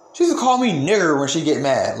 She used to call me nigger when she get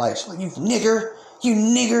mad. Like, she's like, you nigger.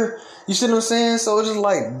 You see what I'm saying? So it's just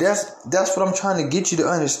like, that's what I'm trying to get you to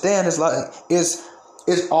understand. It's like, it's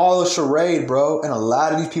all a charade, bro. And a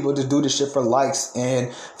lot of these people just do this shit for likes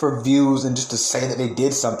and for views and just to say that they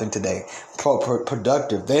did something today.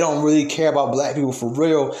 Productive. They don't really care about black people for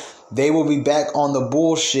real. They will be back on the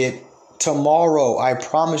bullshit tomorrow. I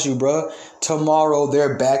promise you, bro. Tomorrow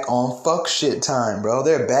they're back on fuck shit time, bro.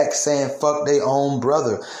 They're back saying fuck their own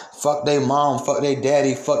brother. Fuck their mom. Fuck their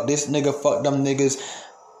daddy. Fuck this nigga. Fuck them niggas.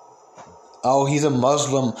 Oh, he's a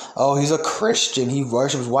Muslim. Oh, he's a Christian. He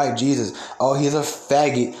worships white Jesus. Oh, he's a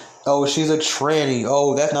faggot. Oh, she's a tranny.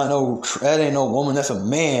 Oh, that ain't no woman. That's a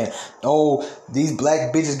man. Oh, these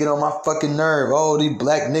black bitches get on my fucking nerve. Oh, these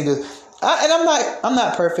black niggas. And I'm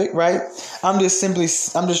not perfect, right? I'm just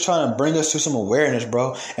trying to bring us to some awareness,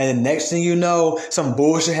 bro. And the next thing you know, some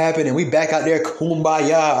bullshit happened and we back out there,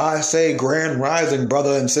 kumbaya, I say grand rising,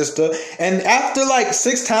 brother and sister. And after like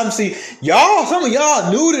 6 times, see, some of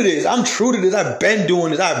y'all new to this. I'm true to this. I've been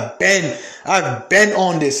doing this. I've been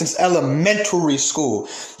on this since elementary school.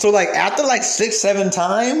 So like after like 6-7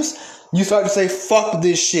 times, you start to say, fuck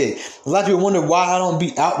this shit. A lot of people wonder why I don't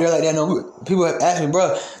be out there like that. No, people have asked me,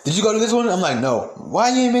 bro, did you go to this one? I'm like, no. Why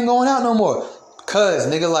you ain't been going out no more? Cause,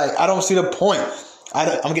 nigga, like, I don't see the point.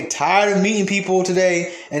 I'm getting tired of meeting people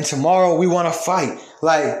today, and tomorrow we want to fight.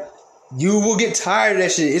 Like, You will get tired of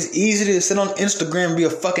that shit. It's easy to sit on Instagram and be a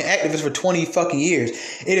fucking activist for 20 fucking years.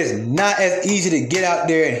 It is not as easy to get out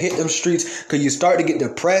there and hit them streets because you start to get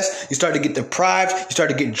depressed, you start to get deprived, you start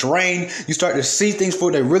to get drained, you start to see things for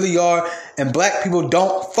what they really are, and black people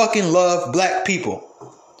don't fucking love black people.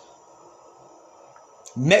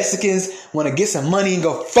 Mexicans want to get some money and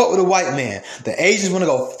go fuck with a white man. The Asians want to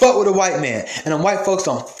go fuck with a white man. And the white folks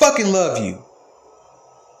don't fucking love you.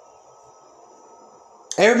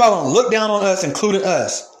 Everybody want to look down on us, including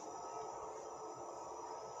us.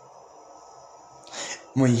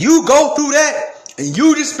 When you go through that, and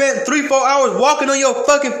you just spent 3-4 hours walking on your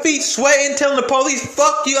fucking feet, sweating, telling the police,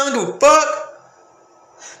 fuck you, I don't give a fuck.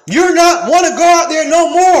 You're not want to go out there no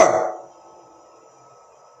more.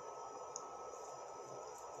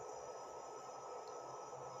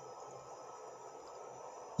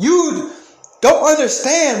 You don't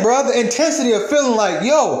understand, bro, the intensity of feeling like,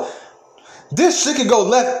 yo, this shit could go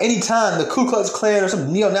left anytime. The Ku Klux Klan or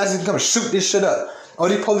some neo-Nazis can come and shoot this shit up. Or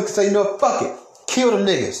these police can say, you know what, fuck it. Kill them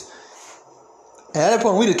niggas. And at that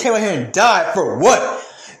point, we just came out here and died for what?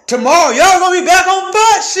 Tomorrow, y'all gonna be back on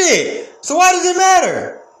butt shit. So why does it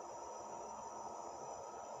matter?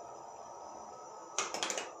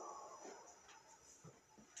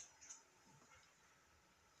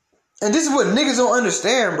 And this is what niggas don't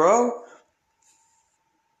understand, bro.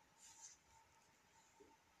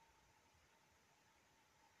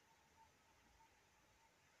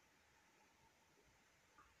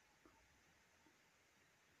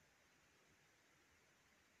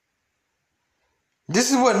 This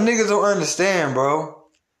is what niggas don't understand, bro.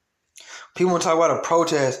 People want to talk about a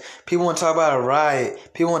protest. People want to talk about a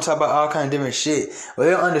riot. People want to talk about all kind of different shit. But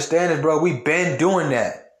they don't understand it, bro. We been doing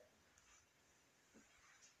that.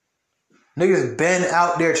 Niggas been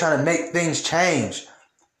out there trying to make things change.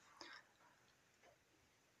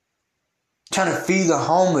 Trying to feed the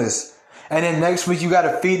homeless. And then next week you got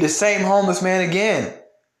to feed the same homeless man again.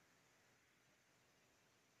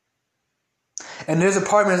 And there's a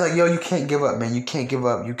part of me that's like, yo, you can't give up, man. You can't give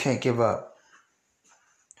up. You can't give up.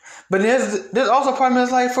 But there's also a part of me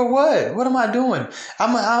that's like, for what? What am I doing?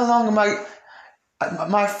 How long am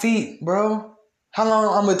my feet, bro? How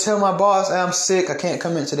long I'm going to tell my boss, hey, I'm sick, I can't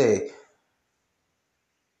come in today?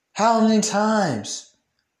 How many times?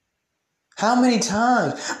 How many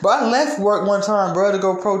times? Bro, I left work one time, bro, to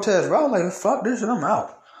go protest. Bro, I was like, fuck this shit, I'm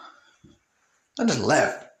out. I just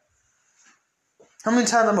left. How many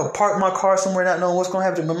times I'm going to park my car somewhere not knowing what's going to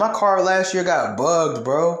happen? But my car last year got bugged,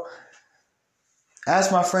 bro.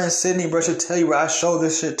 Ask my friend Sydney, bro. She'll tell you where I showed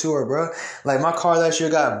this shit to her, bro. Like, my car last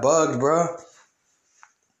year got bugged, bro.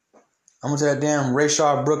 I went to that damn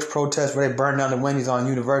Rayshard Brooks protest where they burned down the Wendy's on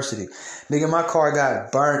University. Nigga, my car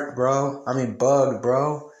got burnt, bro. I mean, bugged,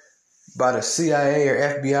 bro. By the CIA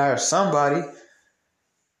or FBI or somebody.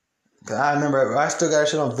 Cause I remember, I still got that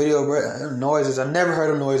shit on video, bro. Noises. I never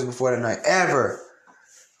heard them noises before that night. Ever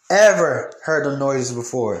heard them noises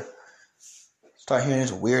before. Start hearing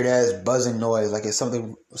this weird ass buzzing noise like it's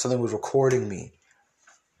something was recording me.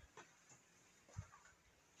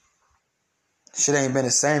 Shit ain't been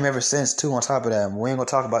the same ever since too. On top of that, we ain't gonna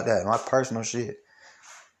talk about that. My personal shit.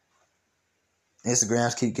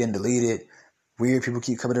 Instagrams keep getting deleted. Weird people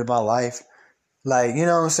keep coming into my life. Like, you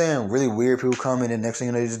know what I'm saying? Really weird people come in and next thing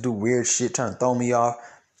you know, they just do weird shit trying to throw me off.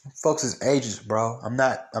 Folks is ages, bro. I'm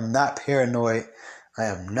not paranoid. I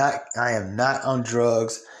am not on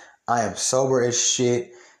drugs. I am sober as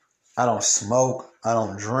shit. I don't smoke. I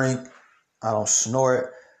don't drink. I don't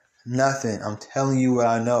snort. Nothing. I'm telling you what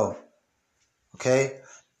I know. Okay?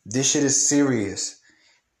 This shit is serious.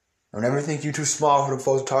 Don't ever think you too small for the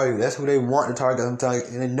folks to target you. That's who they want to target. I'm telling you.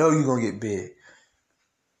 And they know you're going to get big.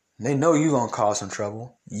 They know you're going to cause some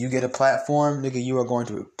trouble. You get a platform, nigga, you are going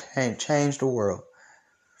to change the world.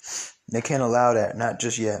 They can't allow that. Not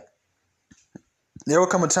just yet. There will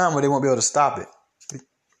come a time where they won't be able to stop it.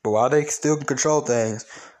 But while they still can control things,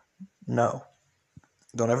 no.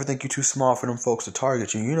 Don't ever think you're too small for them folks to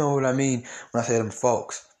target you. You know what I mean when I say them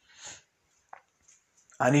folks.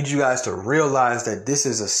 I need you guys to realize that this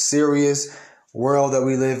is a serious world that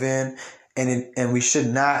we live in. And we should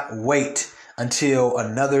not wait until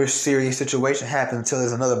another serious situation happens, until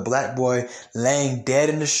there's another black boy laying dead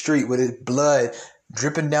in the street with his blood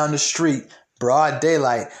dripping down the street, broad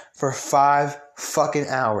daylight, for 5 fucking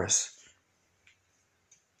hours.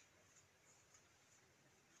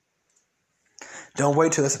 Don't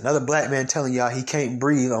wait till there's another black man telling y'all he can't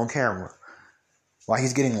breathe on camera while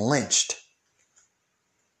he's getting lynched.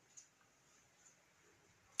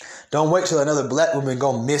 Don't wait till another black woman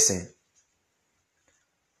go missing.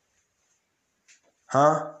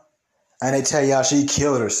 Huh? And they tell y'all she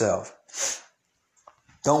killed herself.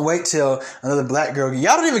 Don't wait till another black girl.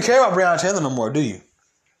 Y'all don't even care about Breonna Taylor no more, do you?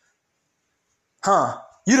 Huh?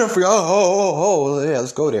 You don't forget. Yeah,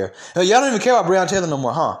 let's go there. Y'all don't even care about Breonna Taylor no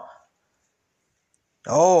more, huh?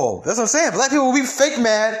 Oh, that's what I'm saying. Black people will be fake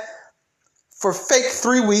mad for fake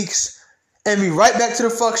 3 weeks and be right back to the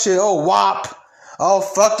fuck shit. Oh, WAP. Oh,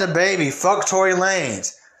 fuck the baby. Fuck Tory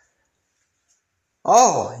Lanez.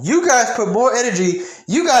 Oh, you guys put more energy.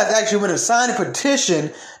 You guys actually went and signed a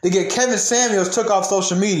petition to get Kevin Samuels took off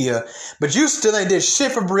social media, but you still ain't did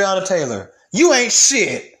shit for Breonna Taylor. You ain't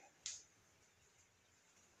shit.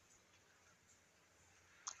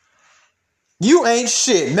 You ain't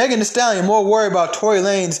shit. Megan Thee Stallion more worried about Tory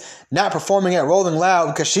Lanez not performing at Rolling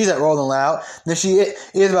Loud because she's at Rolling Loud than she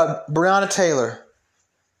is about Breonna Taylor.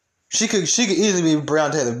 She could easily be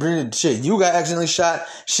Breonna Taylor. Shit, you got accidentally shot.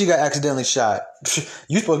 She got accidentally shot.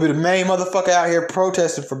 You supposed to be the main motherfucker out here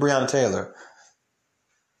protesting for Breonna Taylor.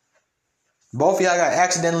 Both of y'all got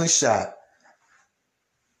accidentally shot.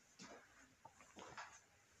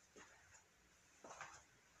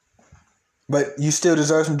 But you still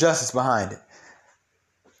deserve some justice behind it.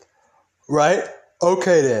 Right?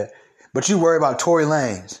 Okay then. But you worry about Tory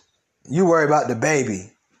Lanez. You worry about the baby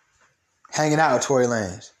hanging out with Tory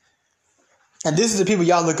Lanez. And this is the people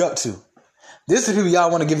y'all look up to. This is the people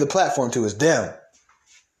y'all want to give the platform to, is them.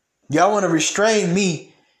 Y'all want to restrain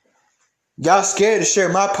me. Y'all scared to share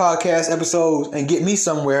my podcast episodes and get me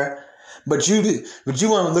somewhere. But you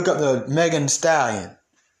want to look up the Megan Thee Stallion.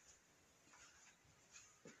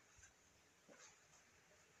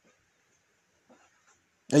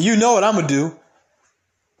 And you know what I'm going to do.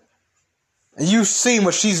 And you've seen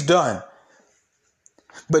what she's done.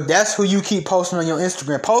 But that's who you keep posting on your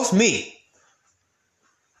Instagram. Post me.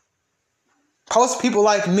 Post people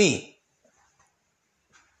like me.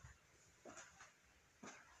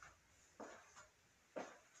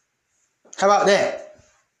 How about that?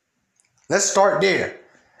 Let's start there.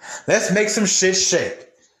 Let's make some shit shake.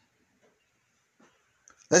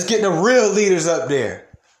 Let's get the real leaders up there.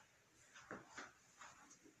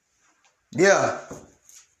 Yeah.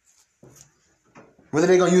 Whether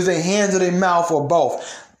they're going to use their hands or their mouth or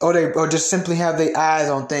both. Or just simply have their eyes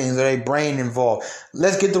on things or their brain involved.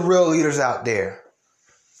 Let's get the real leaders out there.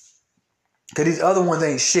 Because these other ones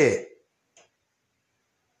ain't shit.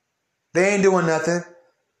 They ain't doing nothing.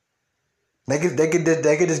 They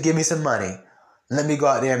could just give me some money. Let me go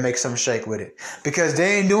out there and make some shake with it. Because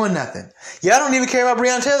they ain't doing nothing. Y'all don't even care about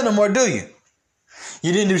Breonna Taylor no more, do you?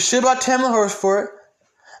 You didn't do shit about Tamla Horsford.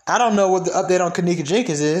 I don't know what the update on Kenneka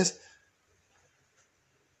Jenkins is.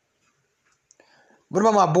 What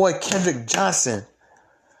about my boy Kendrick Johnson,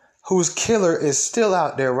 whose killer is still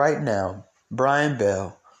out there right now? Brian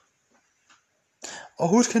Bell. Oh,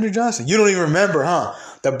 who's Kendrick Johnson? You don't even remember, huh?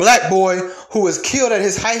 The black boy who was killed at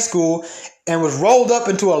his high school and was rolled up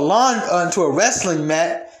into a wrestling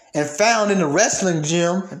mat and found in the wrestling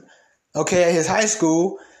gym, okay, at his high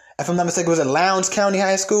school. If I'm not mistaken, it was at Lowndes County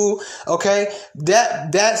High School. Okay,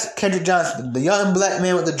 that's Kendrick Johnson, the young black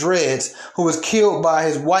man with the dreads who was killed by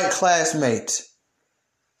his white classmates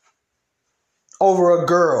over a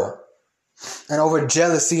girl and over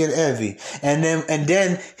jealousy and envy. And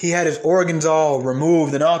then he had his organs all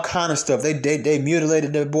removed and all kind of stuff. They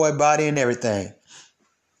mutilated the boy body and everything.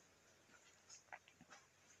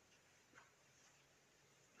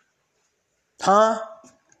 Huh?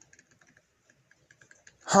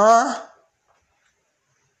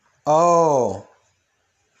 Oh.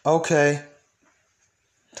 Okay.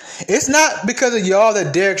 It's not because of y'all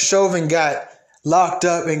that Derek Chauvin got locked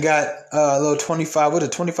up and got a little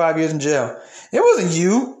 25 years in jail. It wasn't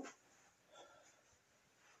you.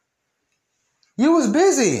 You was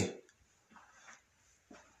busy.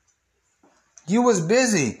 You was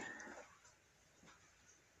busy.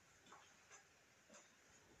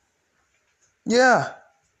 Yeah.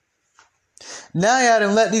 Now y'all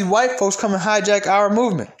done let these white folks come and hijack our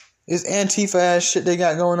movement. It's Antifa ass shit they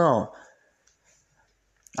got going on.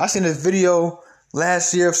 I seen this video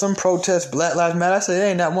last year of some protest, Black Lives Matter. I said, there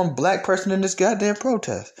ain't not one black person in this goddamn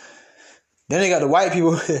protest. Then they got the white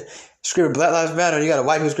people screaming Black Lives Matter. You got the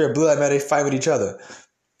white people screaming Blue Lives Matter. They fight with each other.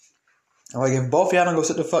 I'm like, if both of y'all don't go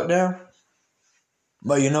sit the fuck down.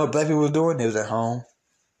 But you know what black people was doing? They was at home,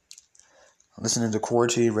 listening to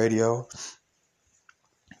Quarantine Radio,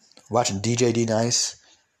 watching DJ D Nice,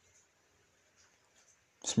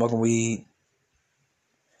 smoking weed,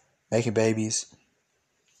 making babies,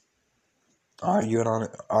 arguing on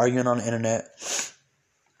the internet.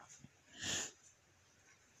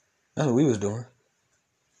 That's what we was doing.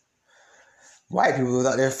 White people was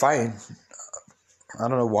out there fighting. I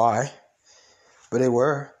don't know why, but they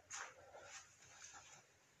were.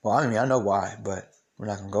 Well, I mean, I know why, but We're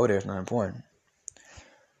not going to go there. It's not important.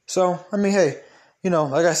 So, I mean, hey,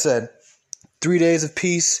 like I said, 3 days of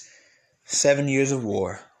peace, 7 years of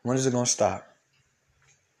war. When is it going to stop?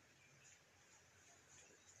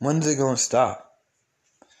 When is it going to stop?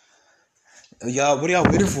 Y'all, what are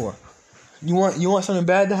y'all waiting for? You want something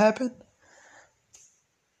bad to happen?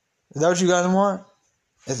 Is that what you guys want?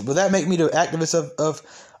 Will that make me the activist of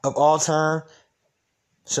all time?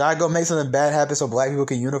 Should I go make something bad happen so black people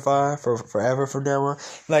can unify forever from now on?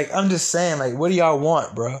 Like, I'm just saying, like, what do y'all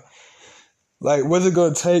want, bro? Like, what's it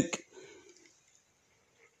gonna take?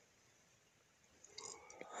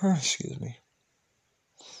 Excuse me.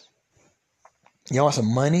 Y'all want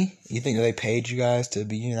some money? You think they paid you guys to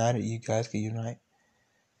be united? You guys can unite?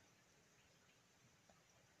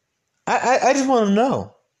 I just want to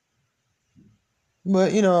know.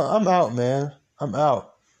 But, I'm out, man. I'm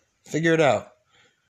out. Figure it out.